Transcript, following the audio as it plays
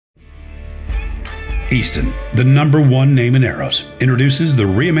Easton, the #1 name in arrows, introduces the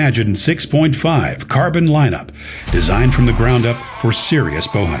reimagined 6.5 carbon lineup, designed from the ground up for serious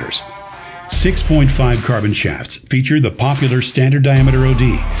bow hunters. 6.5 carbon shafts feature the popular standard diameter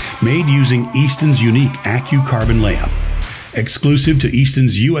OD, made using Easton's unique AccuCarbon layup. Exclusive to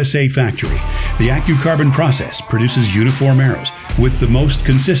Easton's USA factory, the AccuCarbon process produces uniform arrows with the most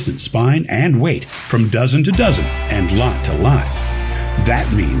consistent spine and weight from dozen to dozen and lot to lot.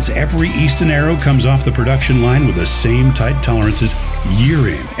 That means every Easton arrow comes off the production line with the same tight tolerances year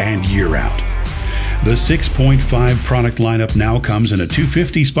in and year out. The 6.5 product lineup now comes in a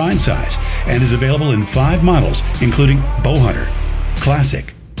 250 spine size and is available in 5 models, including Bowhunter,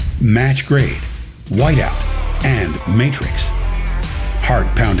 Classic, Match Grade, Whiteout, and Matrix.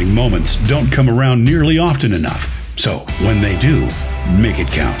 Heart-pounding moments don't come around nearly often enough, so when they do, make it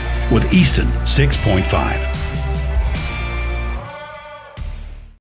count with Easton 6.5.